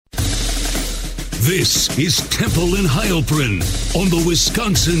This is Temple and Heilprin on the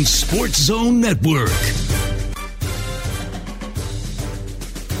Wisconsin Sports Zone Network.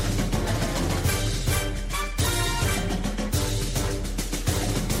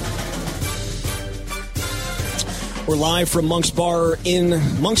 We're live from Monk's Bar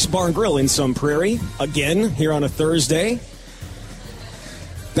and Grill in Sun Prairie again here on a Thursday.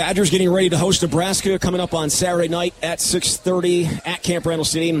 Badgers getting ready to host Nebraska coming up on Saturday night at 6:30 at Camp Randall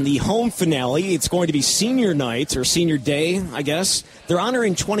Stadium. The home finale. It's going to be senior night or senior day, I guess. They're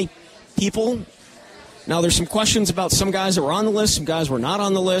honoring 20 people. Now, there's some questions about some guys that were on the list, some guys were not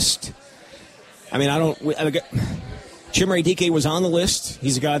on the list. I mean, Chimere Dike was on the list.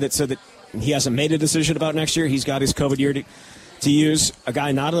 He's a guy that said that he hasn't made a decision about next year. He's got his COVID year to use. A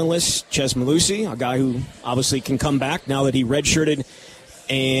guy not on the list, Ches Malusi, a guy who obviously can come back now that he redshirted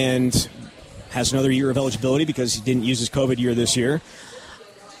and has another year of eligibility because he didn't use his COVID year this year.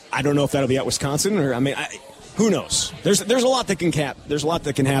 I don't know if that'll be at Wisconsin or who knows? There's a lot that can there's a lot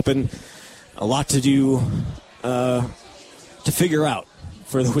that can happen, a lot to do to figure out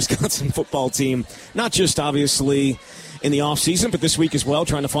for the Wisconsin football team. Not just obviously in the offseason, but this week as well,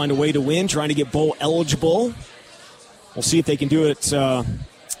 trying to find a way to win, trying to get bowl eligible. We'll see if they can do it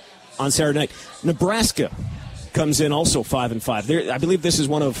on Saturday night. Nebraska comes in also 5-5. I believe this is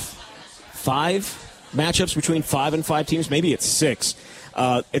one of 5 matchups between 5 and 5 teams. Maybe it's 6.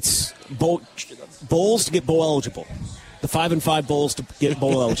 It's bowls to get bowl eligible. The 5-5 bowls to get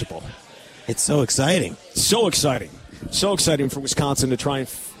bowl eligible. It's so exciting. So exciting. So exciting for Wisconsin to try and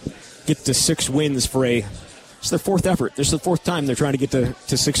get to 6 wins for it's their 4th effort. This is the 4th time they're trying to get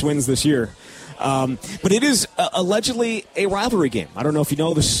to 6 wins this year. But it is allegedly a rivalry game. I don't know if you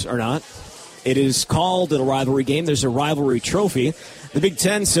know this or not. It is called a rivalry game. There's a rivalry trophy. The Big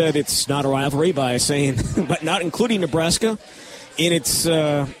Ten said it's not a rivalry by saying, but not including Nebraska in its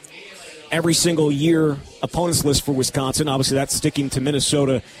every single year opponents list for Wisconsin. Obviously, that's sticking to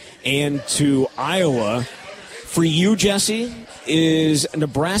Minnesota and to Iowa. For you, Jesse, is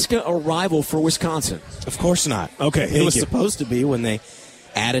Nebraska a rival for Wisconsin? Of course not. Okay, it was supposed to be when they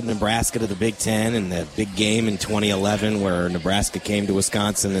added Nebraska to the Big Ten and the big game in 2011 where Nebraska came to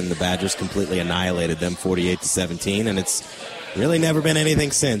Wisconsin and the Badgers completely annihilated them 48-17, and it's really never been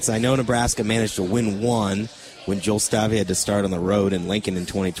anything since. I know Nebraska managed to win one when Joel Stave had to start on the road in Lincoln in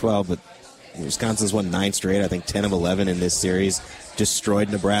 2012, but Wisconsin's won 9 straight, I think 10 of 11 in this series, destroyed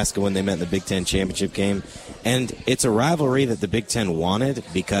Nebraska when they met in the Big Ten championship game, and it's a rivalry that the Big Ten wanted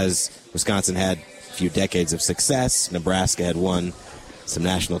because Wisconsin had a few decades of success. Nebraska had won some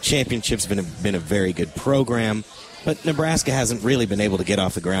national championships, been a very good program, but Nebraska hasn't really been able to get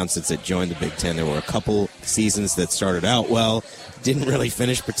off the ground since it joined the Big Ten. There were a couple seasons that started out well, didn't really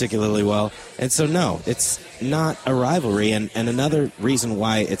finish particularly well, and so no, it's not a rivalry, and another reason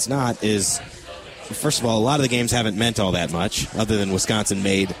why it's not is, first of all, a lot of the games haven't meant all that much, other than Wisconsin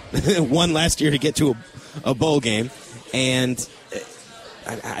made one last year to get to a bowl game, and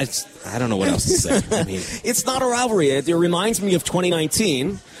I don't know what else to say. I mean, it's not a rivalry. It reminds me of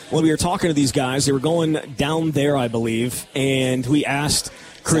 2019 when we were talking to these guys. They were going down there, I believe, and we asked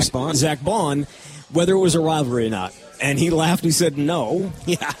Zach Bond whether it was a rivalry or not. And he laughed and he said, no.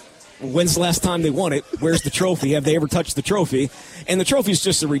 Yeah. When's the last time they won it? Where's the trophy? Have they ever touched the trophy? And the trophy is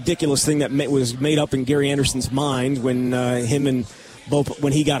just a ridiculous thing that was made up in Gary Anderson's mind when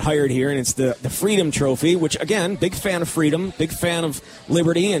when he got hired here, and it's the Freedom Trophy, which, again, big fan of freedom, big fan of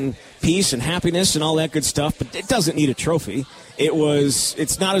liberty and peace and happiness and all that good stuff, but it doesn't need a trophy.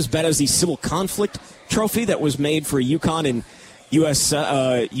 It's not as bad as the Civil Conflict Trophy that was made for UConn and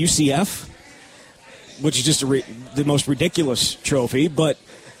UCF, which is just the most ridiculous trophy, but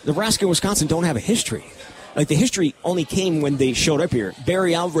Nebraska and Wisconsin don't have a history. Like, the history only came when they showed up here.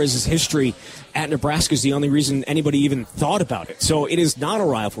 Barry Alvarez's history at Nebraska is the only reason anybody even thought about it. So it is not a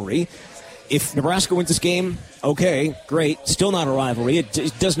rivalry. If Nebraska wins this game, okay, great. Still not a rivalry. It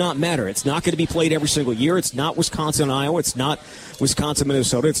does not matter. It's not going to be played every single year. It's not Wisconsin-Iowa. It's not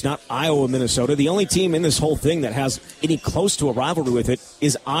Wisconsin-Minnesota. It's not Iowa-Minnesota. The only team in this whole thing that has any close to a rivalry with it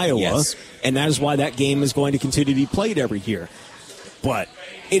is Iowa, yes. And that is why that game is going to continue to be played every year. But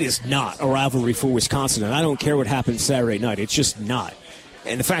it is not a rivalry for Wisconsin, and I don't care what happens Saturday night. It's just not.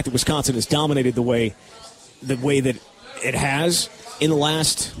 And the fact that Wisconsin has dominated the way that it has in the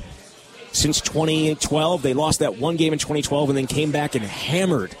last, since 2012, they lost that one game in 2012 and then came back and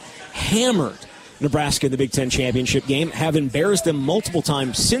hammered Nebraska in the Big Ten championship game, have embarrassed them multiple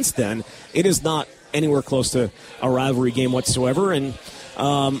times since then. It is not anywhere close to a rivalry game whatsoever. And,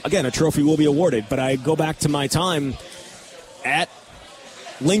 again, a trophy will be awarded. But I go back to my time at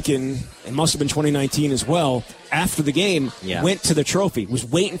Lincoln, it must have been 2019 as well, after the game, went to the trophy, was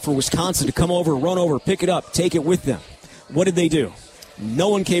waiting for Wisconsin to come over, run over, pick it up, take it with them. What did they do? No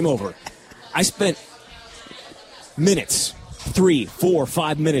one came over. I spent minutes, 3, 4,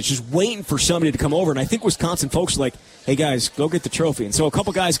 5 minutes, just waiting for somebody to come over. And I think Wisconsin folks were like, hey, guys, go get the trophy. And so a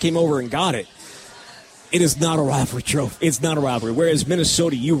couple guys came over and got it. It is not a rivalry trophy. It's not a rivalry. Whereas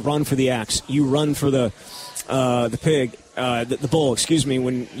Minnesota, you run for the axe. You run for the pig, the bull, excuse me,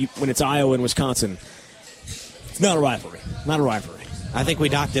 when it's Iowa and Wisconsin. It's not a rivalry. Not a rivalry. I think we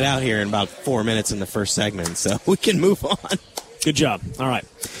knocked it out here in about 4 minutes in the first segment, so we can move on. Good job. All right.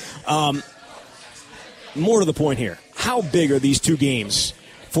 More to the point here. How big are these two games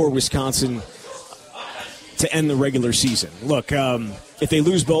for Wisconsin to end the regular season? Look, if they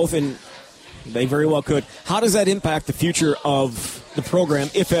lose both, and they very well could, how does that impact the future of the program,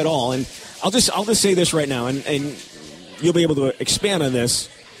 if at all? And I'll just say this right now, and you'll be able to expand on this.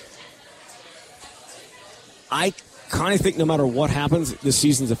 I kind of think no matter what happens, this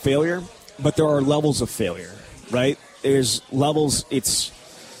season's a failure, but there are levels of failure, right? There's levels. It's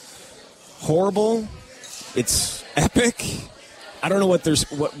horrible. It's epic. I don't know what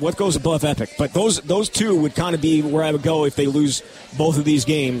goes above epic, but those two would kind of be where I would go if they lose both of these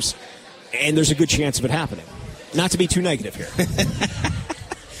games, and there's a good chance of it happening. Not to be too negative here.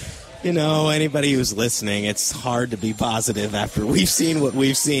 You know, anybody who's listening, it's hard to be positive after we've seen what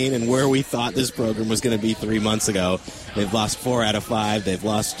we've seen and where we thought this program was going to be 3 months ago. They've lost 4 out of 5. They've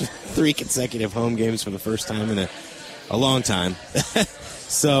lost 3 consecutive home games for the first time in a long time.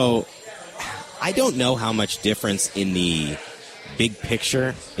 So I don't know how much difference in the big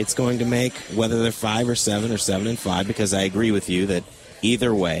picture it's going to make, whether they're 5 or 7 or 7 and 5, because I agree with you that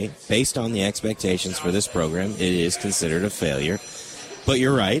either way, based on the expectations for this program, it is considered a failure. But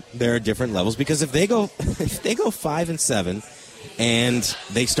you're right, there are different levels, because if they go 5 and 7 and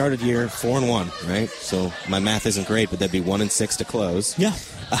they started year 4 and 1, right? So my math isn't great, but that'd be 1 and 6 to close. Yeah.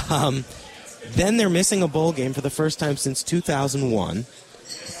 Then they're missing a bowl game for the first time since 2001.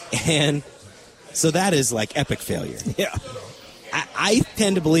 And so that is like epic failure. Yeah. I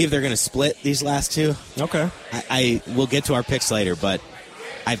tend to believe they're going to split these last two. Okay. I will get to our picks later, but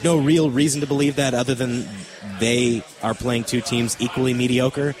I have no real reason to believe that other than they are playing two teams equally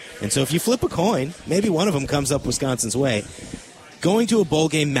mediocre. And so if you flip a coin, maybe one of them comes up Wisconsin's way. Going to a bowl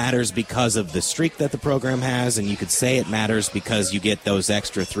game matters because of the streak that the program has, and you could say it matters because you get those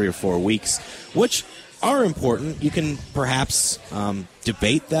extra 3 or 4 weeks, which are important. You can perhaps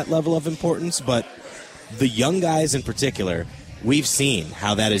debate that level of importance, but the young guys in particular, we've seen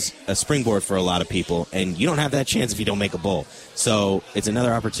how that is a springboard for a lot of people, and you don't have that chance if you don't make a bowl. So it's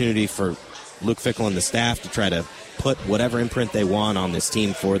another opportunity for Luke Fickell and the staff to try to put whatever imprint they want on this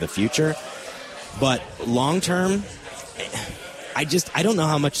team for the future. But long term, I don't know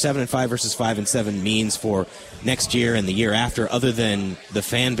how much 7 and 5 versus 5 and 7 means for next year and the year after, other than the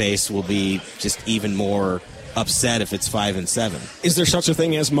fan base will be just even more upset if it's 5 and 7. Is there such a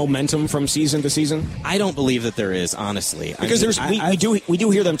thing as momentum from season to season? I don't believe that there is, honestly. Because we do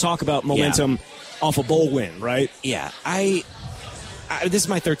hear them talk about momentum off a bowl win, right? Yeah, this is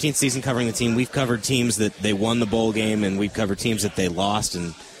my 13th season covering the team. We've covered teams that they won the bowl game, and we've covered teams that they lost.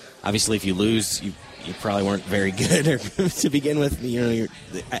 And obviously, if you lose, you probably weren't very good to begin with.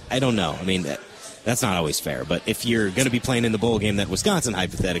 I don't know. I mean, that's not always fair. But if you're going to be playing in the bowl game that Wisconsin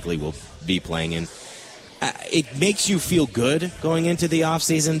hypothetically will be playing in, it makes you feel good going into the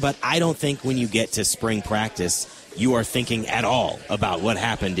offseason. But I don't think when you get to spring practice, you are thinking at all about what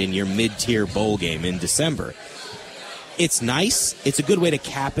happened in your mid-tier bowl game in December. It's nice. It's a good way to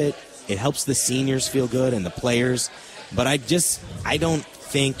cap it. It helps the seniors feel good and the players. But I don't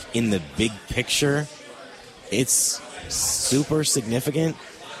think in the big picture it's super significant.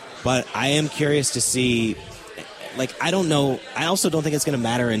 But I am curious to see, I don't know. I also don't think it's going to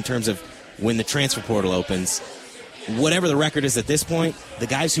matter in terms of when the transfer portal opens. Whatever the record is at this point, the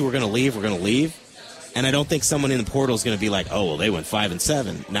guys who are going to leave are going to leave. And I don't think someone in the portal is going to be like, oh, well, they went 5 and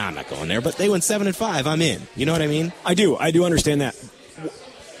 7. Nah, I'm not going there. But they went 7 and 5. I'm in. You know what I mean? I do understand that.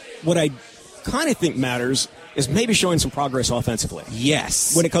 What I kind of think matters is maybe showing some progress offensively.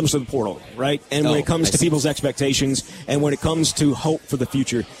 Yes. When it comes to the portal, right? And when it comes to people's expectations and when it comes to hope for the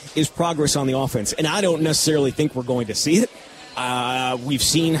future is progress on the offense. And I don't necessarily think we're going to see it. We've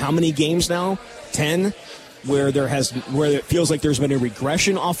seen how many games now? 10? Where it feels like there's been a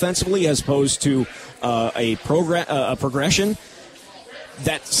regression offensively as opposed to a progression.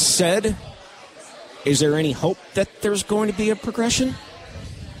 That said, is there any hope that there's going to be a progression?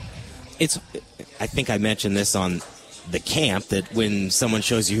 I think I mentioned this on the camp, that when someone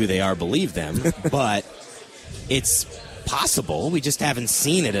shows you who they are, believe them. But it's possible. We just haven't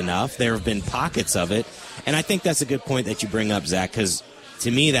seen it enough. There have been pockets of it. And I think that's a good point that you bring up, Zach, because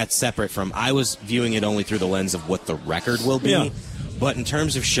to me that's separate from, I was viewing it only through the lens of what the record will be. Yeah. But in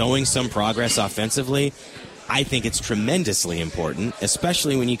terms of showing some progress offensively, I think it's tremendously important,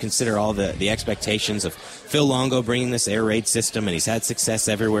 especially when you consider all the expectations of Phil Longo bringing this air raid system, and he's had success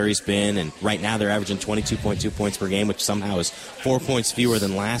everywhere he's been, and right now they're averaging 22.2 points per game, which somehow is 4 points fewer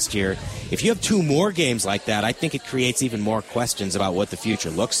than last year. If you have 2 more games like that, I think it creates even more questions about what the future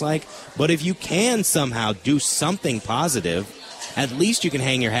looks like. But if you can somehow do something positive, at least you can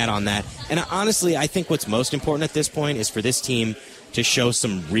hang your hat on that. And honestly, I think what's most important at this point is for this team to show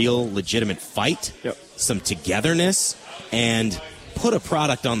some real legitimate fight, some togetherness, and put a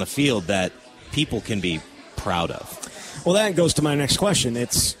product on the field that people can be proud of. Well, that goes to my next question.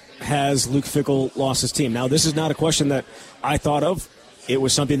 Has Luke Fickell lost his team? Now, this is not a question that I thought of. It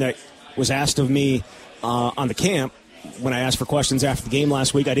was something that was asked of me on the camp when I asked for questions after the game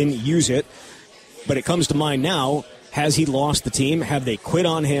last week. I didn't use it, but it comes to mind now. Has he lost the team? Have they quit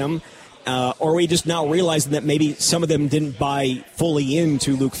on him? Or are we just now realizing that maybe some of them didn't buy fully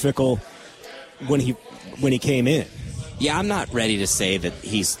into Luke Fickell when he came in? Yeah, I'm not ready to say that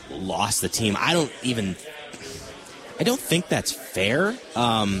he's lost the team. I don't think that's fair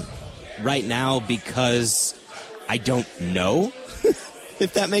right now, because I don't know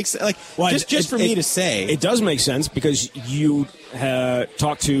if that makes sense. Just for me to say. It does make sense, because you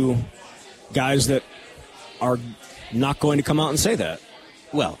talk to guys that are not going to come out and say that.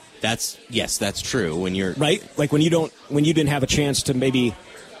 Well, that's true. When you're right, like when you didn't have a chance to maybe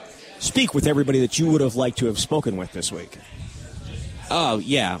speak with everybody that you would have liked to have spoken with this week. Oh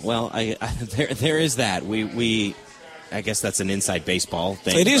yeah, well, there is that. We I guess that's an inside baseball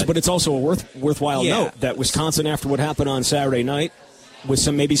thing. It is, but it's also a worthwhile note that Wisconsin, after what happened on Saturday night, with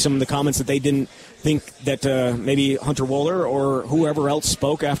some of the comments that they didn't think that maybe Hunter Wohler or whoever else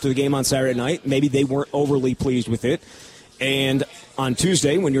spoke after the game on Saturday night, maybe they weren't overly pleased with it. And on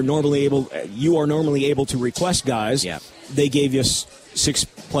Tuesday, when you are normally able to request guys, they gave you 6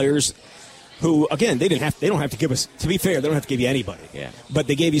 players who, again, they don't have to give us, to be fair, they don't have to give you anybody. Yeah. But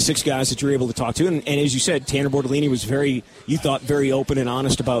they gave you 6 guys that you're able to talk to. And as you said, Tanner Bortolini was you thought very open and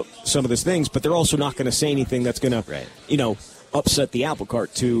honest about some of these things, but they're also not going to say anything that's going to, upset the apple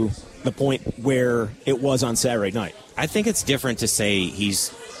cart to the point where it was on Saturday night. I think it's different to say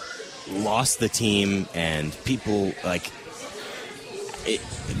he's lost the team and people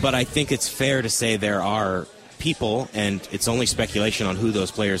but I think it's fair to say there are people, and it's only speculation on who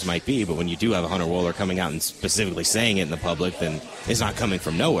those players might be, but when you do have a Hunter Wohler coming out and specifically saying it in the public, then it's not coming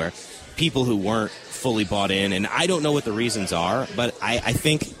from nowhere. People who weren't fully bought in, and I don't know what the reasons are, but I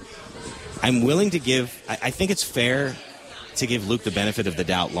think I'm willing to I think it's fair to give Luke the benefit of the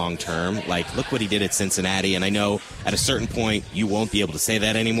doubt long term. Like, look what he did at Cincinnati, and I know at a certain point you won't be able to say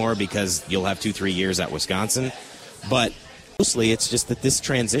that anymore because you'll have 2-3 years at Wisconsin, but mostly it's just that this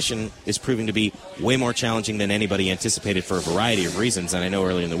transition is proving to be way more challenging than anybody anticipated for a variety of reasons. And I know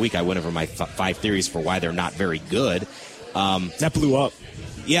earlier in the week I went over my 5 theories for why they're not very good. That blew up.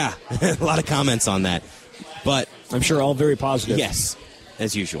 Yeah, a lot of comments on that. But I'm sure all very positive. Yes,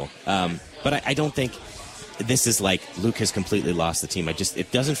 as usual. But I don't think this is like Luke has completely lost the team.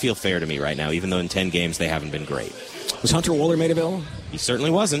 It doesn't feel fair to me right now, even though in 10 games they haven't been great. Was Hunter Wohler made available? He certainly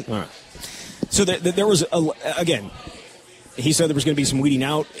wasn't. All right. So there was, again, he said there was going to be some weeding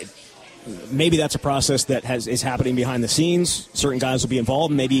out. Maybe that's a process that is happening behind the scenes. Certain guys will be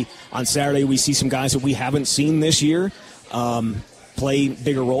involved. Maybe on Saturday we see some guys that we haven't seen this year play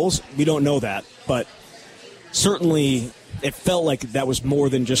bigger roles. We don't know that, but certainly it felt like that was more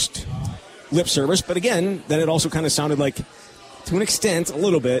than just lip service. But again, then it also kind of sounded like, to an extent, a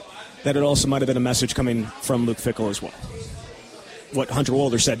little bit, that it also might have been a message coming from Luke Fickell as well. What Hunter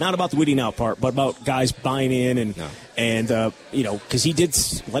Wohler said, not about the weeding out part, but about guys buying in and because he did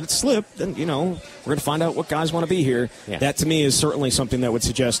let it slip. Then we're going to find out what guys want to be here. Yeah. That to me is certainly something that would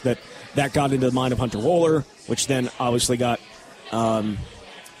suggest that got into the mind of Hunter Wohler, which then obviously got some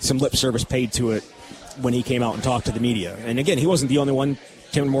lip service paid to it when he came out and talked to the media. And again, he wasn't the only one.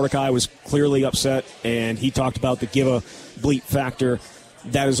 Tim Mordecai was clearly upset, and he talked about the give a bleep factor.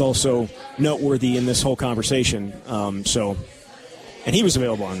 That is also noteworthy in this whole conversation. And he was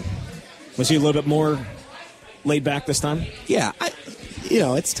available on. Was he a little bit more laid back this time? Yeah,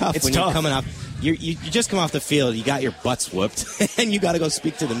 it's tough you're coming off. You just come off the field, you got your butts whooped, and you got to go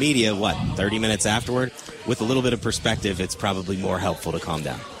speak to the media. 30 minutes afterward? With a little bit of perspective, it's probably more helpful to calm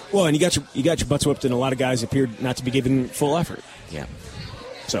down. Well, and you got your butts whooped, and a lot of guys appeared not to be giving full effort. Yeah,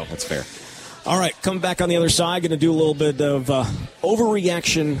 so that's fair. All right, coming back on the other side, going to do a little bit of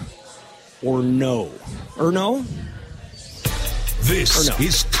overreaction or no. This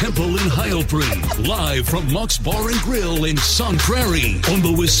is Temple and Heilprin, live from Monk's Bar and Grill in Sun Prairie on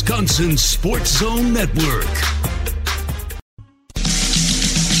the Wisconsin Sports Zone Network.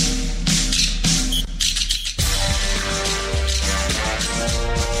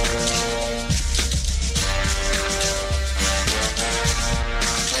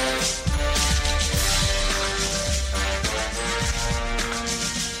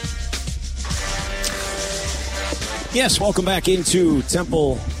 Yes, welcome back into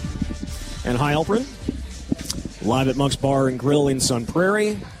Temple and Heilprin, live at Monk's Bar and Grill in Sun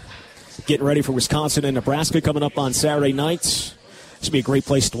Prairie. Getting ready for Wisconsin and Nebraska coming up on Saturday night. This would be a great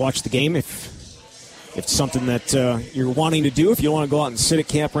place to watch the game if it's something that you're wanting to do. If you want to go out and sit at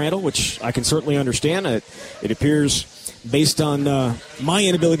Camp Randall, which I can certainly understand. It appears, based on my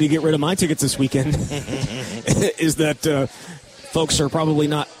inability to get rid of my tickets this weekend, is that folks are probably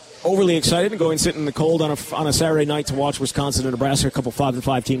not overly excited and go and sit in the cold on a Saturday night to watch Wisconsin and Nebraska. A couple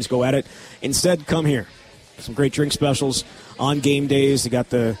 5-5 teams go at it. Instead, come here. Some great drink specials on game days. They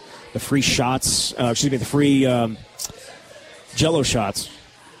got the free shots. The free Jell-O shots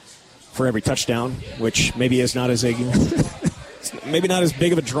for every touchdown, which maybe is not as maybe not as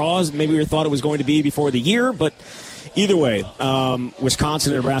big of a draw as maybe we thought it was going to be before the year. But either way,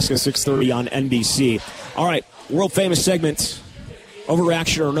 Wisconsin and Nebraska 6:30 on NBC. All right, world famous segment.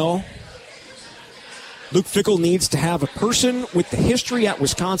 Overreaction or no? Luke Fickell needs to have a person with the history at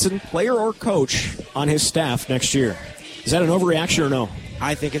Wisconsin, player or coach, on his staff next year. Is that an overreaction or no?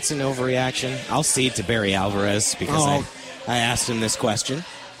 I think it's an overreaction. I'll cede to Barry Alvarez because I asked him this question.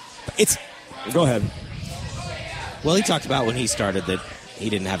 Go ahead. Well, he talked about when he started that he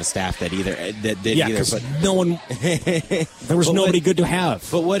didn't have a staff that did either. But no one. There was nobody good to have.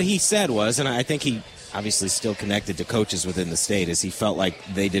 But what he said was, and I think he obviously still connected to coaches within the state, is he felt like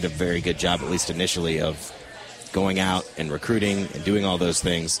they did a very good job, at least initially, of going out and recruiting and doing all those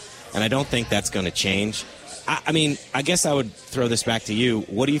things. And I don't think that's going to change. I mean, I guess I would throw this back to you.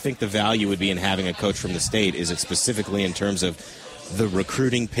 What do you think the value would be in having a coach from the state? Is it specifically in terms of the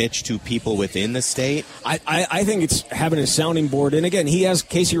recruiting pitch to people within the state? I think it's having a sounding board. And again, he has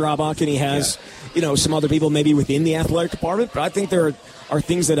Casey Robach and he has some other people maybe within the athletic department. But I think there are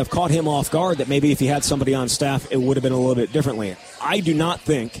things that have caught him off guard that maybe if he had somebody on staff, it would have been a little bit differently. I do not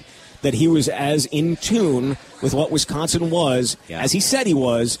think that he was as in tune with what Wisconsin was as he said he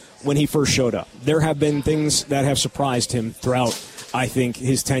was when he first showed up. There have been things that have surprised him throughout, I think,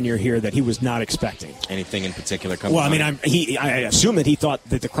 his tenure here that he was not expecting. Anything in particular? I assume that he thought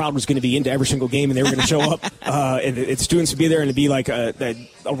that the crowd was going to be into every single game and they were going to show up and students would be there and it'd be like a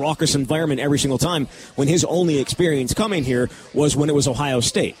raucous environment every single time, when his only experience coming here was when it was Ohio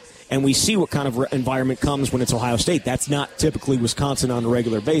State. And we see what kind of environment comes when it's Ohio State. That's not typically Wisconsin on a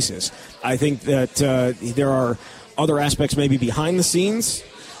regular basis. I think that there are other aspects maybe behind the scenes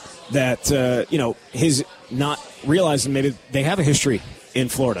that, his not realizing maybe they have a history in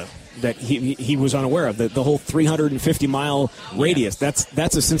Florida that he was unaware of. The whole 350-mile radius,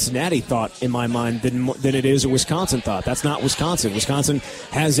 that's a Cincinnati thought in my mind than it is a Wisconsin thought. That's not Wisconsin. Wisconsin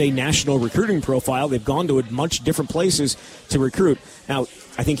has a national recruiting profile. They've gone to much different places to recruit. Now,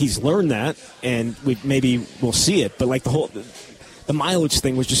 I think he's learned that, and we'll see it. But like the mileage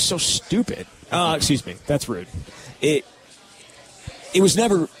thing was just so stupid. Excuse me, that's rude. It was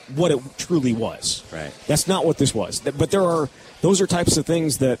never what it truly was. Right. That's not what this was. But those are types of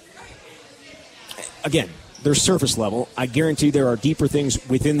things that, again, they're surface level. I guarantee there are deeper things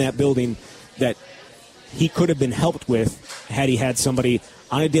within that building that he could have been helped with had he had somebody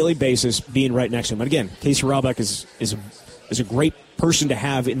on a daily basis being right next to him. But again, Casey Robach is a great person to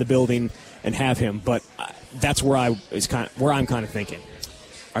have in the building and have him. But that's where I'm kind of thinking.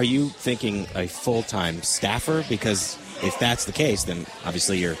 Are you thinking a full-time staffer? Because if that's the case, then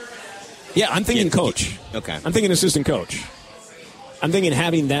obviously you're... Yeah, I'm thinking coach. Okay. I'm thinking assistant coach. I'm thinking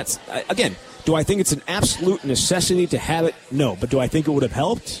having that... Again, do I think it's an absolute necessity to have it? No. But do I think it would have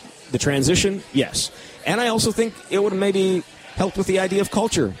helped the transition? Yes. And I also think it would have maybe helped with the idea of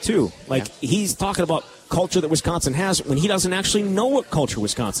culture, too. He's talking about culture that Wisconsin has when he doesn't actually know what culture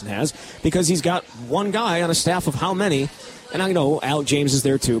Wisconsin has because he's got one guy on a staff of how many? And I know Alec James is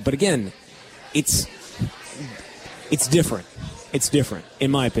there, too. But again, it's different. It's different,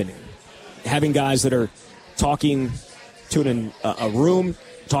 in my opinion. Having guys that are talking to a room,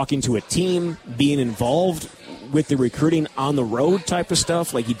 talking to a team, being involved with the recruiting on the road type of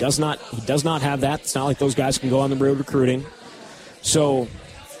stuff. Like he does not have that. It's not like those guys can go on the road recruiting. So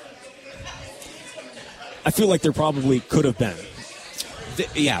I feel like there probably could have been.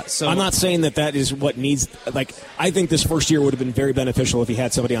 So I'm not saying that is what needs. I think this first year would have been very beneficial if he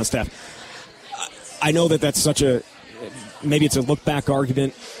had somebody on staff. I know that that's such a maybe it's a look-back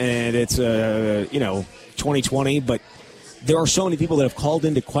argument, and it's 2020, but there are so many people that have called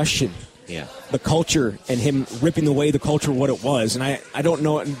into question the culture and him ripping away the culture what it was. And I don't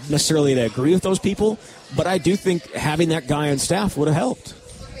know necessarily to agree with those people, but I do think having that guy on staff would have helped.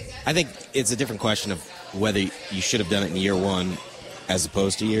 I think it's a different question of whether you should have done it in year one as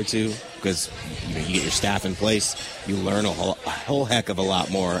opposed to year two, because you get your staff in place, you learn a whole heck of a lot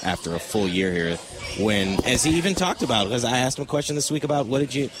more after a full year here. When, as he even talked about, because I asked him a question this week about what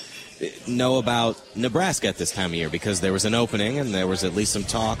did you know about Nebraska at this time of year, because there was an opening and there was at least some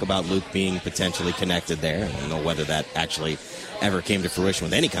talk about Luke being potentially connected there. I don't know whether that actually ever came to fruition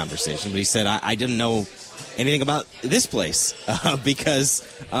with any conversation, but he said, I didn't know anything about this place because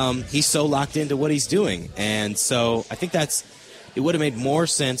he's so locked into what he's doing. And so I think it would have made more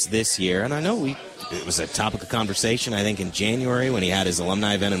sense this year. And I know it was a topic of conversation, I think, in January when he had his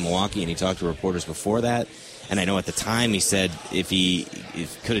alumni event in Milwaukee and he talked to reporters before that. And I know at the time he said if he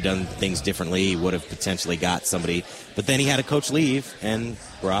could have done things differently, he would have potentially got somebody. But then he had a coach leave and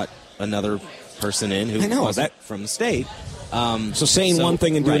brought another person in who wasn't from the state. So saying one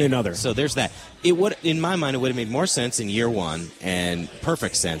thing and doing another. So there's that. It would, in my mind, it would have made more sense in year one, and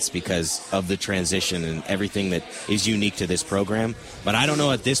perfect sense because of the transition and everything that is unique to this program. But I don't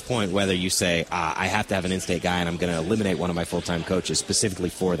know at this point whether you say, I have to have an in-state guy and I'm going to eliminate one of my full-time coaches specifically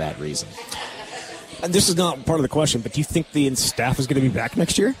for that reason. This is not part of the question, but do you think the staff is going to be back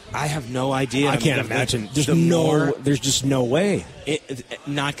next year? I have no idea. I can't imagine. There's just no way.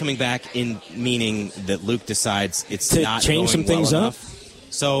 Not coming back in meaning that Luke decides it's to not change some things well up.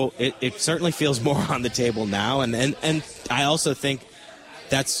 So it certainly feels more on the table now, and I also think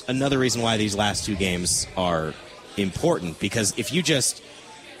that's another reason why these last two games are important, because if you just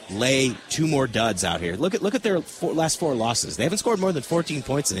lay two more duds out here. Look at their last four losses. They haven't scored more than 14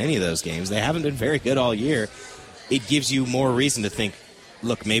 points in any of those games. They haven't been very good all year. It gives you more reason to think,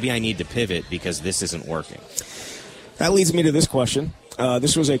 look, maybe I need to pivot because this isn't working. That leads me to this question.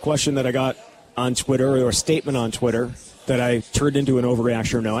 This was a question that I got on Twitter, or a statement on Twitter, that I turned into an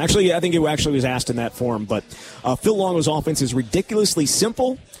overreaction or no. Actually, I think it actually was asked in that form. But Phil Longo's offense is ridiculously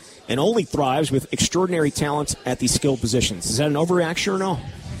simple and only thrives with extraordinary talent at the skill positions. Is that an overreaction or no?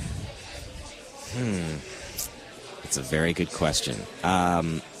 It's a very good question.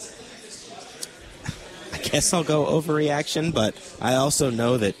 I guess I'll go overreaction, but I also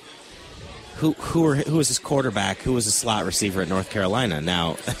know that who was his quarterback? Who was his slot receiver at North Carolina?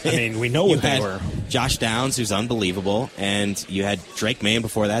 Now, I mean, we know what they were. Josh Downs, who's unbelievable, and you had Drake May, and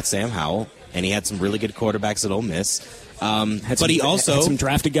before that, Sam Howell, and he had some really good quarterbacks at Ole Miss. He also had some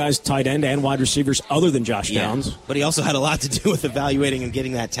drafted guys, tight end and wide receivers, other than Josh Downs. But he also had a lot to do with evaluating and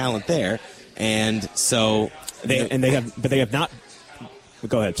getting that talent there. And so they have not.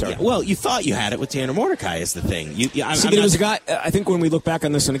 Go ahead, sorry. Yeah, well, you thought you had it with Tanner Mordecai is the thing. There was a guy. I think when we look back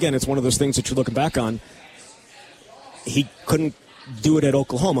on this, and again, it's one of those things that you're looking back on. He couldn't do it at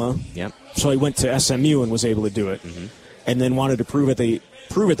Oklahoma, so he went to SMU and was able to do it, and then wanted to prove at the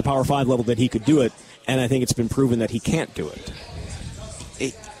Power 5 level that he could do it. And I think it's been proven that he can't do it.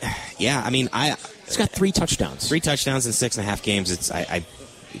 He's got 3 touchdowns. 3 touchdowns in 6.5 games. I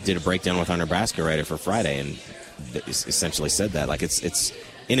did a breakdown with our Nebraska writer for Friday, and essentially said that it's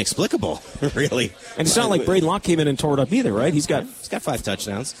inexplicable, really. And it's not like Braden Locke came in and tore it up either, right? He's got 5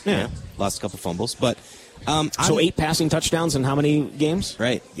 touchdowns. Yeah, lost a couple fumbles, but 8 passing touchdowns in how many games?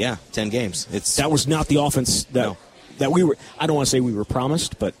 Right. Yeah, 10 games. That was not the offense that we were. I don't want to say we were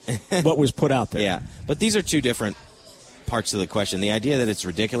promised, but what was put out there. Yeah, but these are two different parts of the question. The idea that it's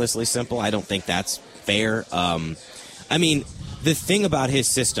ridiculously simple, I don't think that's fair. The thing about his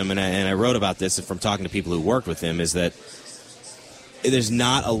system, and I wrote about this from talking to people who worked with him, is that there's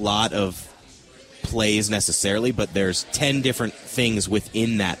not a lot of plays necessarily, but there's 10 different things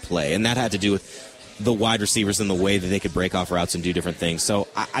within that play, and that had to do with the wide receivers and the way that they could break off routes and do different things. So,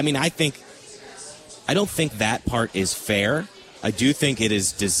 I don't think that part is fair. I do think it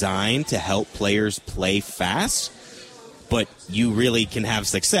is designed to help players play fast, but you really can have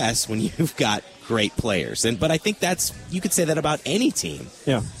success when you've got great players. But I think you could say that about any team.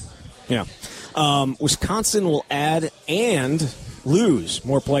 Yeah. Wisconsin will add and lose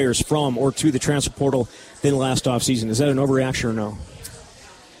more players from or to the transfer portal than last offseason. Is that an overreaction or no?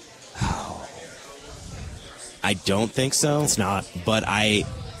 I don't think so. It's not. But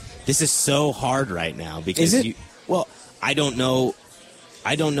this is so hard right now because is it? I don't know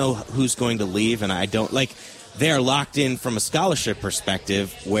who's going to leave, and I don't like. They are locked in from a scholarship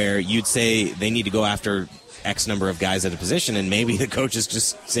perspective where you'd say they need to go after X number of guys at a position, and maybe the coaches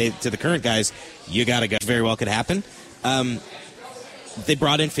just say to the current guys, you got to go. Very well could happen. They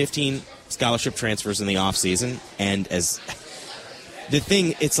brought in 15 scholarship transfers in the offseason, and as the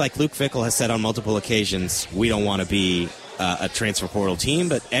thing, it's like Luke Fickell has said on multiple occasions, we don't want to be a transfer portal team,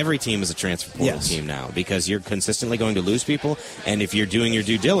 but every team is a transfer portal team now because you're consistently going to lose people, and if you're doing your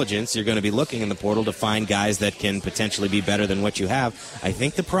due diligence, you're going to be looking in the portal to find guys that can potentially be better than what you have. I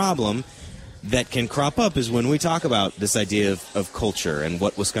think the problem that can crop up is when we talk about this idea of culture and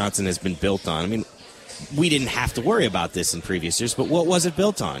what Wisconsin has been built on. I mean, we didn't have to worry about this in previous years, but what was it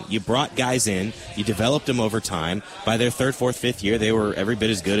built on? You brought guys in, you developed them over time. By their third, fourth, fifth year, they were every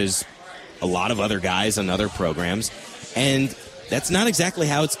bit as good as a lot of other guys on other programs. And that's not exactly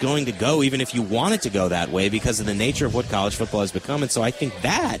how it's going to go, even if you want it to go that way, because of the nature of what college football has become. And so I think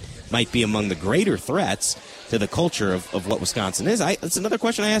that might be among the greater threats to the culture of what Wisconsin is. That's another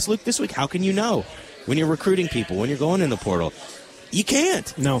question I asked Luke this week. How can you know when you're recruiting people, when you're going in the portal? You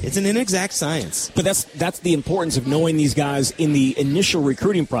can't. No. It's an inexact science. But that's the importance of knowing these guys in the initial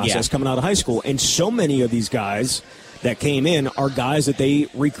recruiting process coming out of high school. And so many of these guys that came in are guys that they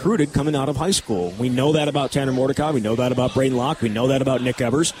recruited coming out of high school. We know that about Tanner Mordecai. We know that about Braden Locke. We know that about Nick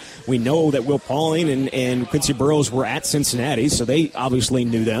Evers. We know that Will Pauling and Quincy Burrows were at Cincinnati, so they obviously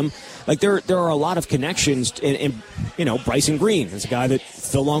knew them. Like there are a lot of connections. And you know, Bryson Green is a guy that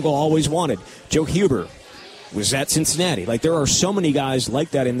Phil Longo always wanted. Joe Huber was at Cincinnati. Like there are so many guys like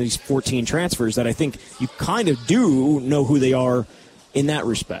that in these 14 transfers that I think you kind of do know who they are in that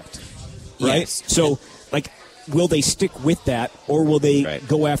respect, right? Yes. So, like, will they stick with that, or will they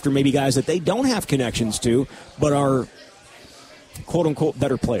go after maybe guys that they don't have connections to, but are quote-unquote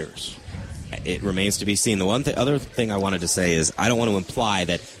better players? It remains to be seen. The other thing I wanted to say is I don't want to imply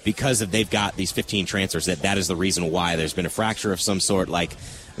that because they've got these 15 transfers that is the reason why there's been a fracture of some sort. Like,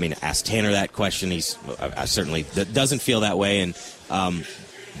 I mean, ask Tanner that question. He's certainly doesn't feel that way. And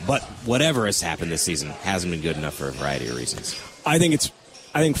but whatever has happened this season hasn't been good enough for a variety of reasons. I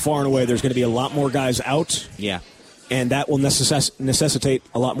think far and away there's going to be a lot more guys out. Yeah. And that will necessitate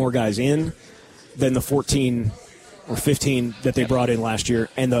a lot more guys in than the 14 or 15 that they brought in last year.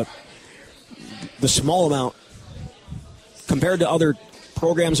 And the small amount compared to other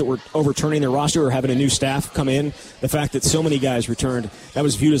programs that were overturning their roster or having a new staff come in, the fact that so many guys returned, that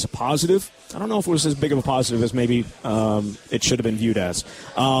was viewed as a positive. I don't know if it was as big of a positive as maybe it should have been viewed as.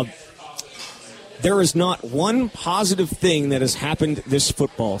 There is not one positive thing that has happened this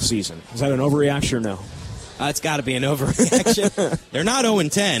football season. Is that an overreaction or no? It's got to be an overreaction. They're not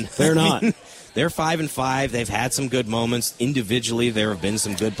 0-10. They're not. They're 5-5. They've had some good moments. Individually, there have been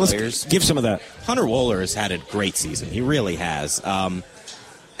some good players. Give some of that. Hunter Wohler has had a great season. He really has.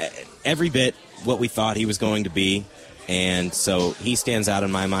 Every bit what we thought he was going to be, and so he stands out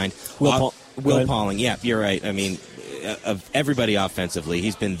in my mind. Will Pauling, yeah, you're right. I mean, of everybody offensively,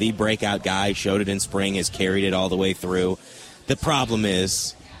 he's been the breakout guy, showed it in spring, has carried it all the way through. The problem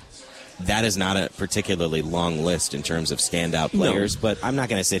is that is not a particularly long list in terms of standout players, but I'm not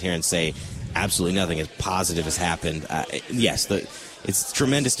going to sit here and say absolutely nothing as positive has happened. Yes, it's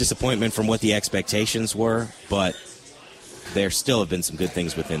tremendous disappointment from what the expectations were, but there still have been some good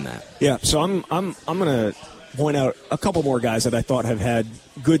things within that. Yeah, so I'm going to point out a couple more guys that I thought have had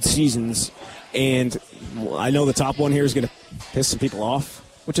good seasons, and I know the top one here is going to piss some people off,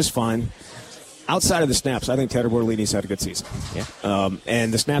 which is fine. Outside of the snaps, I think Tanner Bortolini's had a good season. Yeah.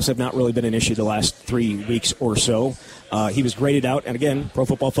 And the snaps have not really been an issue the last 3 weeks or so. He was graded out, and again, Pro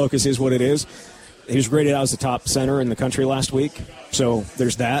Football Focus is what it is. He was graded out as the top center in the country last week, so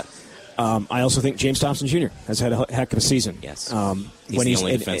there's that. I also think James Thompson Jr. has had a heck of a season. Yes. He's the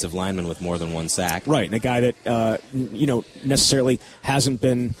only defensive lineman with more than one sack. Right, and a guy that necessarily hasn't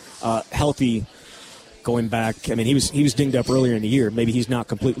been healthy going back. I mean, he was dinged up earlier in the year. Maybe he's not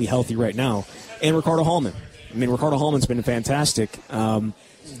completely healthy right now. And Ricardo Hallman. I mean, Ricardo Hallman's been fantastic.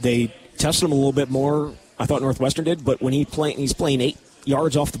 They tested him a little bit more, I thought Northwestern did, but when he's playing 8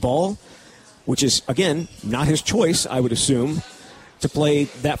 yards off the ball, which is, again, not his choice, I would assume, to play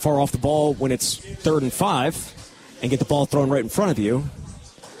that far off the ball when it's 3rd and 5 and get the ball thrown right in front of you.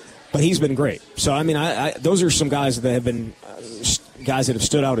 But he's been great. So, I mean, those are some guys that have been guys that have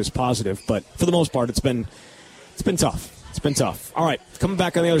stood out as positive. But for the most part, it's been tough. It's been tough. All right, coming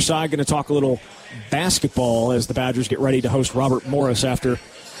back on the other side, going to talk a little basketball as the Badgers get ready to host Robert Morris after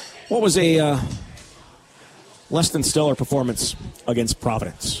what was a less than stellar performance against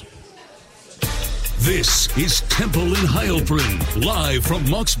Providence. This is Temple and Heilprin, live from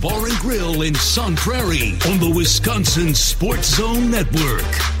Mock's Bar and Grill in Sun Prairie on the Wisconsin Sports Zone Network.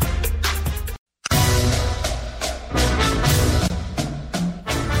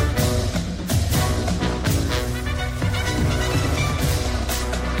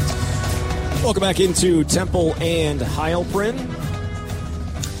 Welcome back into Temple and Heilprin.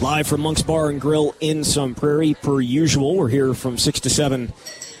 Live from Monk's Bar and Grill in Sun Prairie, per usual. We're here from 6 to 7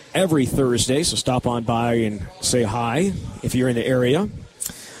 every Thursday, so stop on by and say hi if you're in the area.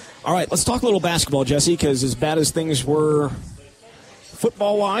 All right, let's talk a little basketball, Jesse, because as bad as things were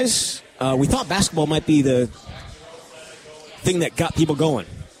football-wise, we thought basketball might be the thing that got people going.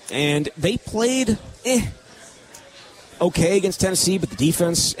 And they played okay against Tennessee, but the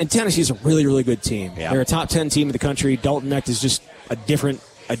defense, and Tennessee's a really, really good team. Yeah. They're a top 10 team in the country. Dalton Knecht is just a difference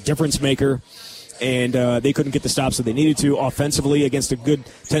maker, and they couldn't get the stops that they needed to offensively against a good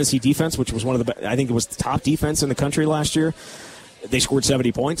Tennessee defense, which was I think it was the top defense in the country last year. They scored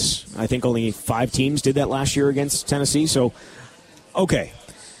 70 points. I think only 5 teams did that last year against Tennessee. So, okay,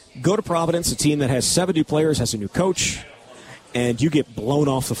 go to Providence, a team that has 7 new players, has a new coach, and you get blown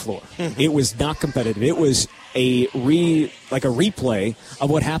off the floor. It was not competitive. It was a replay of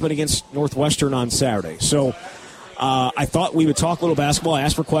what happened against Northwestern on Saturday. So I thought we would talk a little basketball. I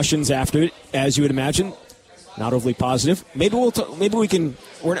asked for questions after it, as you would imagine. Not overly positive. Maybe we can.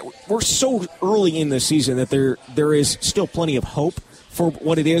 We're so early in the season that there is still plenty of hope for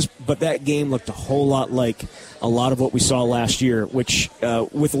what it is. But that game looked a whole lot like a lot of what we saw last year, which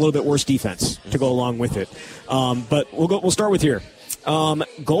with a little bit worse defense to go along with it. But we'll start with here.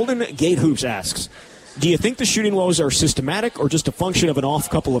 Golden Gate Hoops asks, do you think the shooting woes are systematic or just a function of an off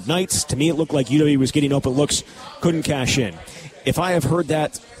couple of nights? To me, it looked like UW was getting open looks, couldn't cash in. If I have heard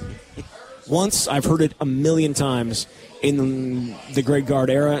that once, I've heard it a million times in the Greg Gard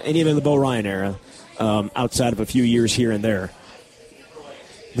era and even the Bo Ryan era, outside of a few years here and there.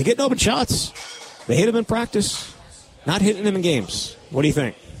 They get open shots. They hit them in practice, not hitting them in games. What do you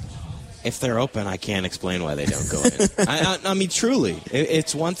think? If they're open, I can't explain why they don't go in. I mean, truly,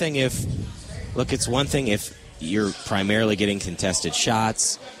 it's one thing if you're primarily getting contested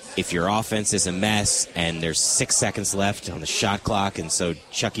shots, if your offense is a mess and there's 6 seconds left on the shot clock and so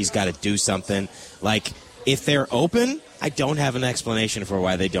Chucky's got to do something. Like, if they're open, I don't have an explanation for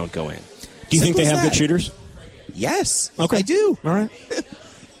why they don't go in. Do you think they have good shooters? Yes. Okay. I do. All right.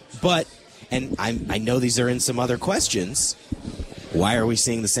 But, and I know these are in some other questions, why are we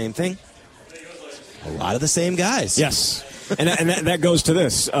seeing the same thing? A lot of the same guys. Yes. And that goes to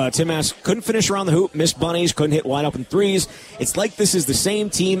this. Tim asks, couldn't finish around the hoop, missed bunnies, couldn't hit wide open threes. It's like this is the same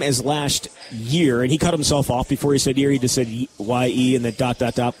team as last year. And he cut himself off before he said year. He just said Y-E and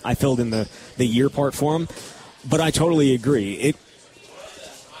then ... I filled in the year part for him. But I totally agree. It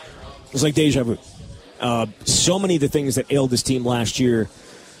was like deja vu. So many of the things that ailed this team last year,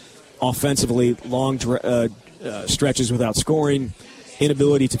 offensively, long stretches without scoring,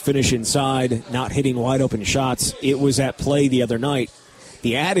 inability to finish inside, not hitting wide open shots. It was at play the other night.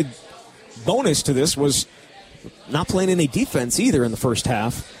 The added bonus to this was not playing any defense either in the first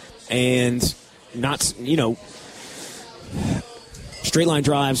half, and not, straight line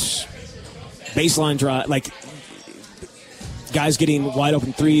drives, baseline drive, like guys getting wide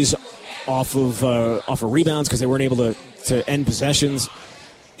open threes off of rebounds because they weren't able to end possessions.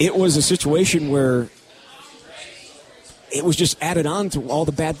 It was a situation where it was just added on to all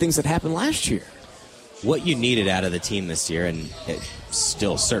the bad things that happened last year. What you needed out of the team this year, and it's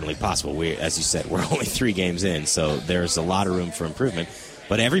still certainly possible. As you said, we're only 3 games in, so there's a lot of room for improvement.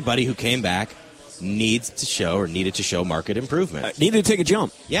 But everybody who came back needed to show market improvement. Needed to take a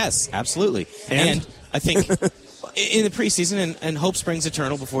jump. Yes, absolutely. And I think in the preseason, and hope springs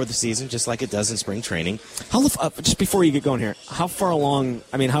eternal before the season, just like it does in spring training. Just before you get going here, how far along,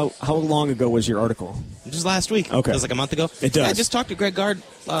 how long ago was your article? It was last week. Okay. It was like a month ago. It does. I just talked to Greg Gard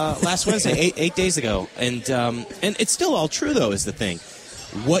last Wednesday, 8 days ago. And it's still all true, though, is the thing.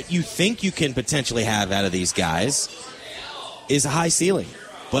 What you think you can potentially have out of these guys is a high ceiling.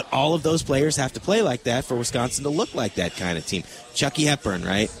 But all of those players have to play like that for Wisconsin to look like that kind of team. Chucky Hepburn,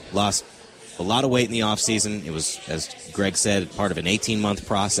 right, lost a lot of weight in the offseason. It was, as Greg said, part of an 18-month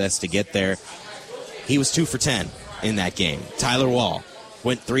process to get there. He was 2 for 10 in that game. Tyler Wall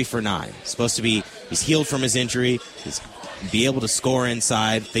went 3 for 9. He's healed from his injury. He's be able to score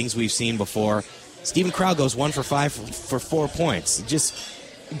inside, things we've seen before. Stephen Crow goes 1 for 5 for 4 points.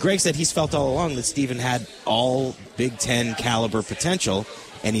 Greg said he's felt all along that Stephen had all Big Ten caliber potential,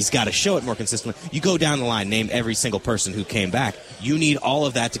 and he's got to show it more consistently. You go down the line, name every single person who came back. You need all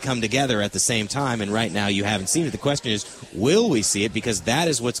of that to come together at the same time, and right now you haven't seen it. The question is, will we see it? Because that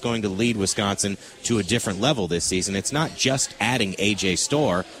is what's going to lead Wisconsin to a different level this season. It's not just adding A.J.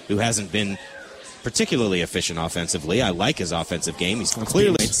 Storr, who hasn't been particularly efficient offensively. I like his offensive game. He's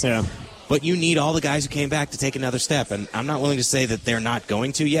clearly... Yeah. But you need all the guys who came back to take another step, and I'm not willing to say that they're not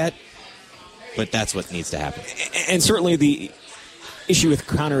going to yet, but that's what needs to happen. And certainly the issue with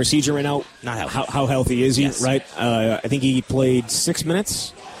Connor Essegian right now, not healthy. How healthy is he, yes. right? I think he played 6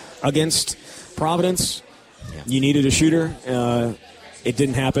 minutes against Providence. Yeah. You needed a shooter. It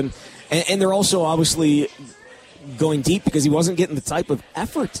didn't happen. And they're also obviously going deep because he wasn't getting the type of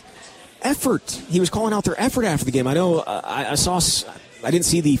effort. He was calling out their effort after the game. I know I didn't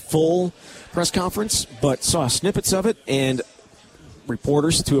see the full press conference, but saw snippets of it, and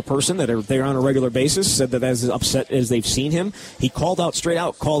reporters to a person that are there on a regular basis said that as upset as they've seen him. He called out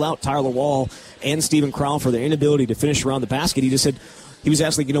Tyler Wall and Stephen Crowell for their inability to finish around the basket. He just said, he was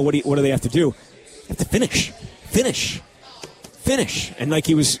asking, what do they have to do? They have to finish. And like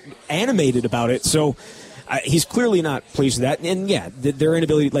he was animated about it. So he's clearly not pleased with that. And yeah, their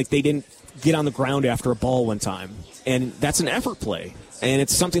inability, like they didn't get on the ground after a ball one time. And that's an effort play. And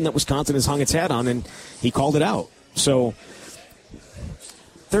it's something that Wisconsin has hung its hat on, and he called it out. So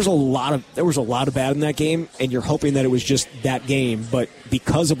there was a lot of bad in that game, and you're hoping that it was just that game. But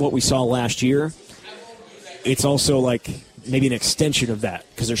because of what we saw last year, it's also like maybe an extension of that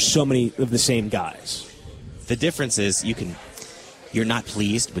because there's so many of the same guys. The difference is you're not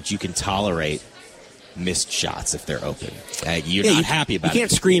pleased, but you can tolerate missed shots if they're open. You're not happy about it. You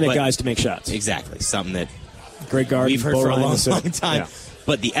can't scream at guys to make shots. Exactly. Something that Greg Gard we've heard for a long time. Yeah.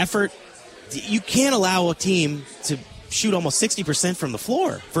 But the effort, you can't allow a team to shoot almost 60% from the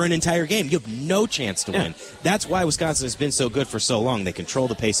floor for an entire game. You have no chance to win. That's why Wisconsin has been so good for so long. They control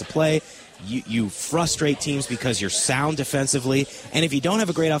the pace of play. You frustrate teams because you're sound defensively. And if you don't have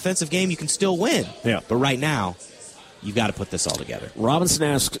a great offensive game, you can still win. Yeah. But right now, you've got to put this all together. Robinson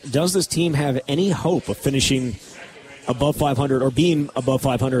asks, does this team have any hope of finishing above 500 or being above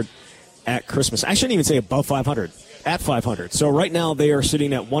 500 at Christmas? I shouldn't even say above 500, at 500. So right now they are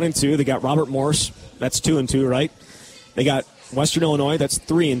sitting at 1-2. They got Robert Morris. That's 2-2, right? They got Western Illinois. That's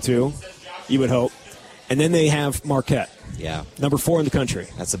 3-2, you would hope. And then they have Marquette. Yeah. Number 4 in the country.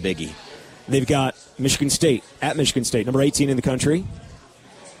 That's a biggie. They've got Michigan State, at Michigan State, number 18 in the country.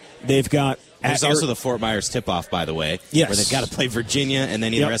 They've got... There's also the Fort Myers tip-off, by the way, yes, where they've got to play Virginia and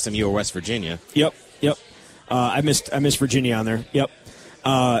then either SMU or West Virginia. Yep. I missed Virginia on there. Yep.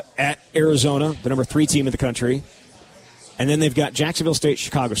 At Arizona, the number 3 team in the country. And then they've got Jacksonville State,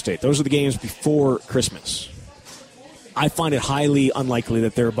 Chicago State. Those are the games before Christmas. I find it highly unlikely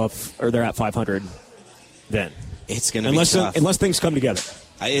that they're above or they're at 500 then. It's going to be tough. Unless things come together.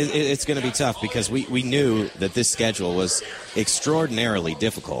 It's going to be tough because we knew that this schedule was extraordinarily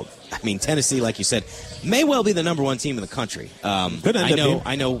difficult. I mean, Tennessee, like you said, may well be the number 1 team in the country.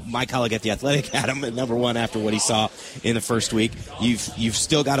 I know my colleague at The Athletic had them at number 1 after what he saw in the first week. You've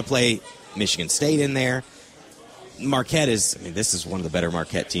still got to play Michigan State in there. Marquette this is one of the better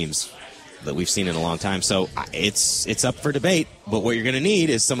Marquette teams that we've seen in a long time. So it's up for debate. But what you're going to need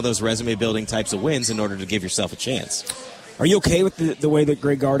is some of those resume-building types of wins in order to give yourself a chance. Are you okay with the way that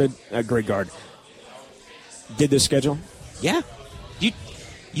Greg Gard did this schedule? Yeah.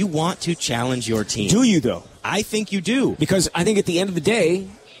 You want to challenge your team. Do you, though? I think you do. Because I think at the end of the day,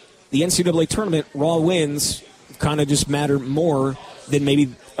 the NCAA tournament, raw wins kind of just matter more than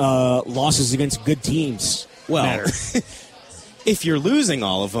maybe losses against good teams matter. If you're losing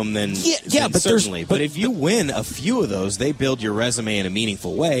all of them, then but certainly. But if you win a few of those, they build your resume in a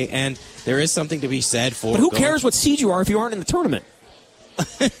meaningful way, and there is something to be said for... But who cares what seed you are if you aren't in the tournament?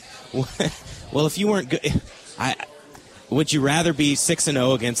 Well, if you weren't good... Would you rather be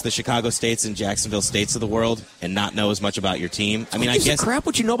 6-0 against the Chicago States and Jacksonville States of the world and not know as much about your team? I mean, I guess... crap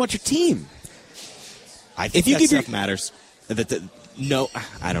what you know about your team. I think that stuff matters. No,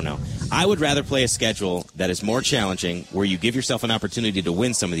 I don't know. I would rather play a schedule that is more challenging, where you give yourself an opportunity to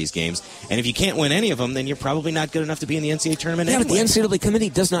win some of these games. And if you can't win any of them, then you're probably not good enough to be in the NCAA tournament anyway. But the NCAA committee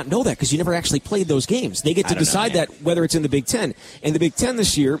does not know that because you never actually played those games. They get to decide that whether it's in the Big Ten. And the Big Ten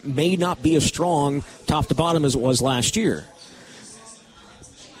this year may not be as strong top to bottom as it was last year.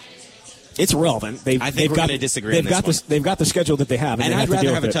 It's relevant. I think we're going to disagree on this one. They've got the schedule that they have. And I'd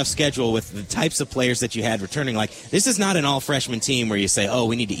rather have a tough schedule with the types of players that you had returning. Like, this is not an all-freshman team where you say,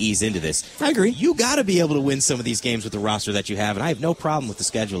 we need to ease into this. I agree. You got to be able to win some of these games with the roster that you have, and I have no problem with the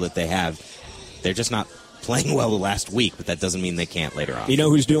schedule that they have. They're just not playing well the last week, but that doesn't mean they can't later on. You know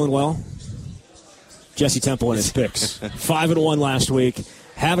who's doing well? Jesse Temple and his picks. 5-1 last week.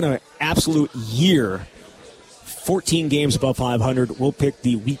 Having an absolute year. 14 games above 500. We'll pick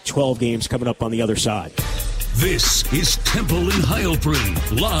the Week 12 games coming up on the other side. This is Temple and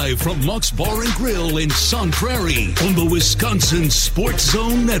Heilprin, live from Mock's Bar and Grill in Sun Prairie on the Wisconsin Sports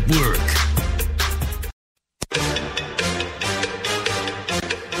Zone Network.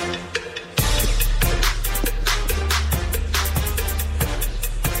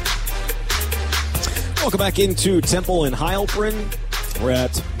 Welcome back into Temple and Heilprin. We're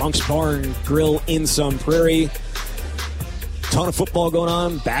at Monk's Bar and Grill in Sun Prairie. ton of football going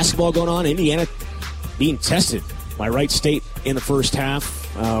on, basketball going on. Indiana being tested by Wright State in the first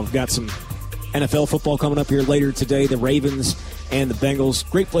half. We've got some NFL football coming up here later today. The Ravens and the Bengals.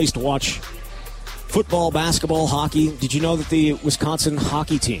 Great place to watch football, basketball, hockey. Did you know that the Wisconsin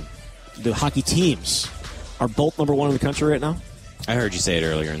hockey team, the hockey teams, are both number one in the country right now? I heard you say it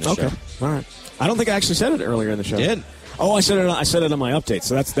earlier in the show. Okay, all right. I don't think I actually said it earlier in the show. You did? Oh, I said it on my update,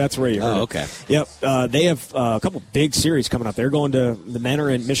 so that's where you heard it. Okay. Yep. They have a couple big series coming up. They're going to, the men are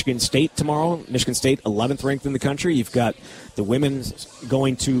in Michigan State tomorrow. Michigan State, 11th ranked in the country. You've got the women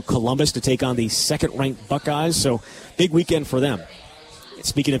going to Columbus to take on the second-ranked Buckeyes, so big weekend for them.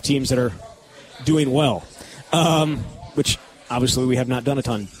 Speaking of teams that are doing well, which obviously we have not done a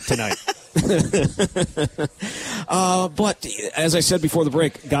ton tonight. But as I said before the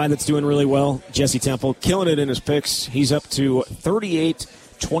break, guy that's doing really well, Jesse Temple, killing it in his picks. He's up to 38,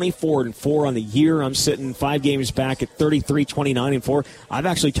 24-4 on the year. I'm sitting 5 games back at 33, 29-4. I've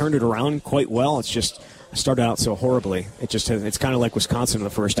actually turned it around quite well. It's just I started out so horribly. It's kind of like Wisconsin in the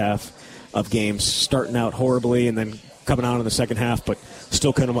first half of games, starting out horribly and then coming out in the second half, but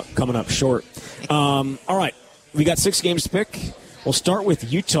still coming up short. All right, we got 6 games to pick. We'll start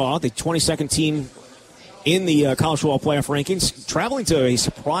with Utah, the 22nd team in the college football playoff rankings, traveling to a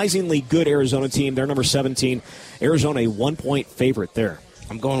surprisingly good Arizona team. They're number 17. Arizona, a 1-point favorite there.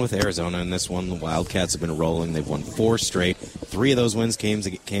 I'm going with Arizona in this one. The Wildcats have been rolling. They've won 4 straight. 3 of those wins came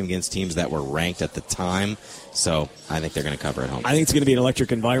against teams that were ranked at the time. So I think they're going to cover at home. I think it's going to be an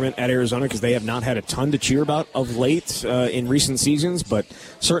electric environment at Arizona because they have not had a ton to cheer about of late in recent seasons, but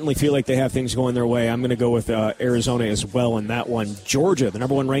certainly feel like they have things going their way. I'm going to go with Arizona as well in that one. Georgia, the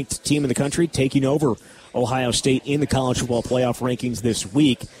number 1 ranked team in the country, taking over Ohio State in the college football playoff rankings this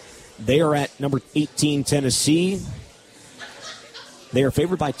week. They are at number 18, Tennessee. They are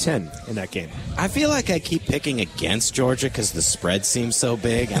favored by 10 in that game. I feel like I keep picking against Georgia because the spread seems so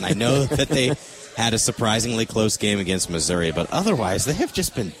big, and I know that they had a surprisingly close game against Missouri, but otherwise they have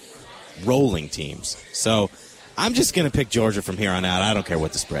just been rolling teams. So I'm just going to pick Georgia from here on out. I don't care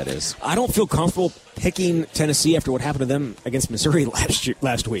what the spread is. I don't feel comfortable picking Tennessee after what happened to them against Missouri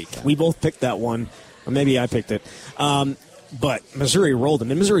last week. We both picked that one, or maybe I picked it. But Missouri rolled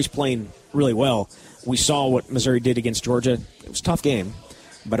them, and Missouri's playing really well. We saw what Missouri did against Georgia. It was a tough game,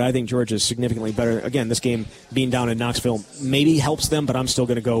 but I think Georgia is significantly better. Again, this game being down in Knoxville maybe helps them, but I'm still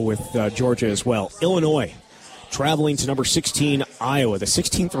going to go with Georgia as well. Illinois, traveling to number 16, Iowa, the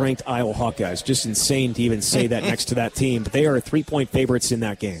 16th-ranked Iowa Hawkeyes. Just insane to even say that next to that team, but they are 3-point favorites in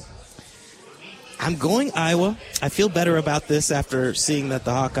that game. I'm going Iowa. I feel better about this after seeing that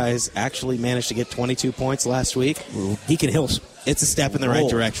the Hawkeyes actually managed to get 22 points last week. Deacon Hills. It's a step in the right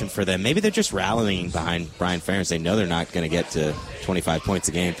direction for them. Maybe they're just rallying behind Brian Ferentz. They know they're not going to get to 25 points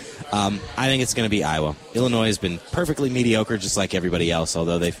a game. I think it's going to be Iowa. Illinois has been perfectly mediocre just like everybody else,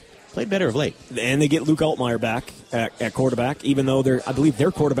 although they've played better of late. And they get Luke Altmaier back at quarterback, even though I believe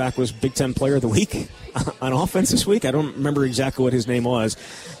their quarterback was Big Ten Player of the Week on offense this week. I don't remember exactly what his name was.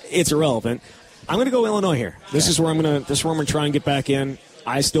 It's irrelevant. I'm going to go Illinois here. This is where I'm going to try and get back in.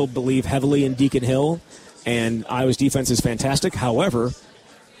 I still believe heavily in Deacon Hill, and Iowa's defense is fantastic. However,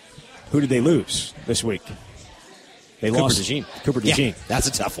 who did they lose this week? They lost Cooper DeJean. Yeah, that's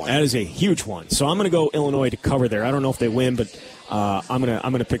a tough one. That is a huge one. So I'm going to go Illinois to cover there. I don't know if they win, but I'm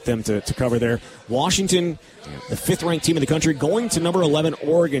going to pick them to cover there. Washington, the 5th-ranked team in the country, going to number 11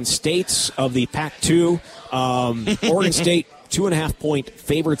 Oregon State of the Pac-2. Oregon State, 2.5-point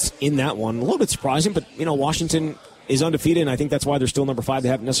favorites in that one. A little bit surprising, but Washington is undefeated, and I think that's why they're still number 5. They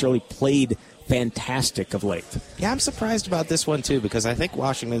haven't necessarily played fantastic of late. Yeah, I'm surprised about this one, too, because I think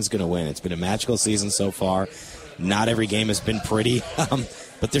Washington's going to win. It's been a magical season so far. Not every game has been pretty,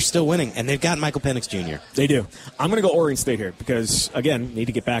 but they're still winning, and they've got Michael Penix Jr. They do. I'm going to go Oregon State here because, again, need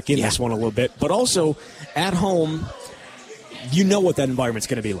to get back in this one a little bit. But also, at home, you know what that environment's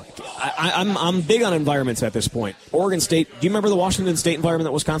going to be like. I'm big on environments at this point. Oregon State, do you remember the Washington State environment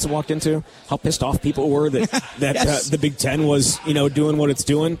that Wisconsin walked into? How pissed off people were that yes. The Big Ten was doing what it's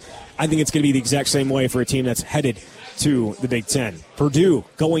doing? I think it's going to be the exact same way for a team that's headed to the Big Ten. Purdue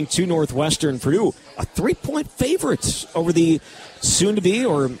going to Northwestern. Purdue, a 3-point favorite over the soon-to-be,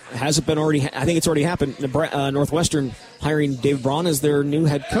 or has it been already? I think it's already happened. Northwestern hiring David Braun as their new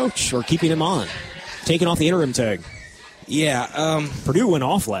head coach, or keeping him on, taking off the interim tag. Yeah. Purdue went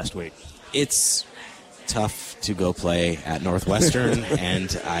off last week. It's tough to go play at Northwestern,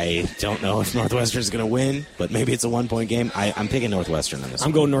 and I don't know if Northwestern's going to win, but maybe it's a 1-point game. I'm picking Northwestern on this one.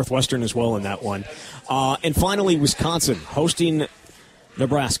 I'm going Northwestern as well in that one. And finally, Wisconsin hosting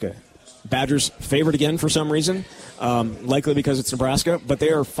Nebraska. Badgers favored again for some reason, likely because it's Nebraska, but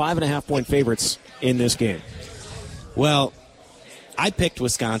they are 5.5-point favorites in this game. Well, I picked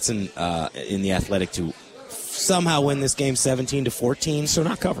Wisconsin in the Athletic to somehow win this game 17-14. So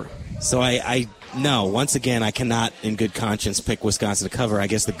not cover. So no, once again, I cannot in good conscience pick Wisconsin to cover. I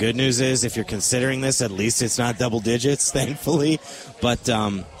guess the good news is if you're considering this, at least it's not double digits, thankfully. But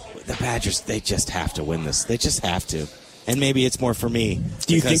the Badgers, they just have to win this. They just have to. And maybe it's more for me.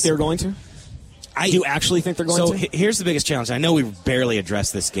 Do you think they're going to? Do you actually think they're going to? So here's the biggest challenge. I know we barely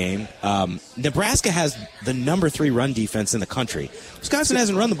addressed this game. Nebraska has the number 3 run defense in the country. Wisconsin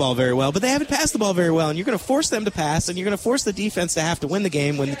hasn't run the ball very well, but they haven't passed the ball very well, and you're going to force them to pass, and you're going to force the defense to have to win the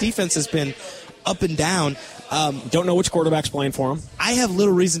game when the defense has been up and down. Don't know which quarterback's playing for them. I have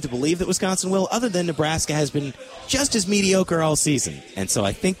little reason to believe that Wisconsin will, other than Nebraska has been just as mediocre all season. And so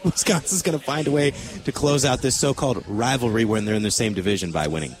I think Wisconsin's going to find a way to close out this so-called rivalry when they're in the same division by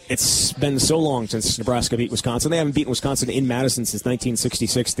winning. It's been so long since Nebraska beat Wisconsin. They haven't beaten Wisconsin in Madison since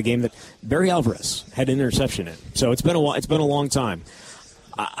 1966, the game that Barry Alvarez had an interception in. So it's been a long time.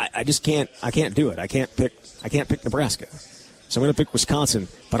 I just can't do it. I can't pick Nebraska. So I'm going to pick Wisconsin,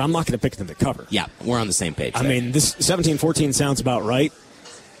 but I'm not going to pick them to cover. Yeah, we're on the same page. I mean, this 17-14 sounds about right.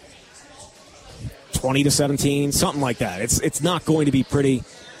 20-17, something like that. It's not going to be pretty,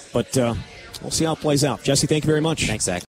 but we'll see how it plays out. Jesse, thank you very much. Thanks, Zach.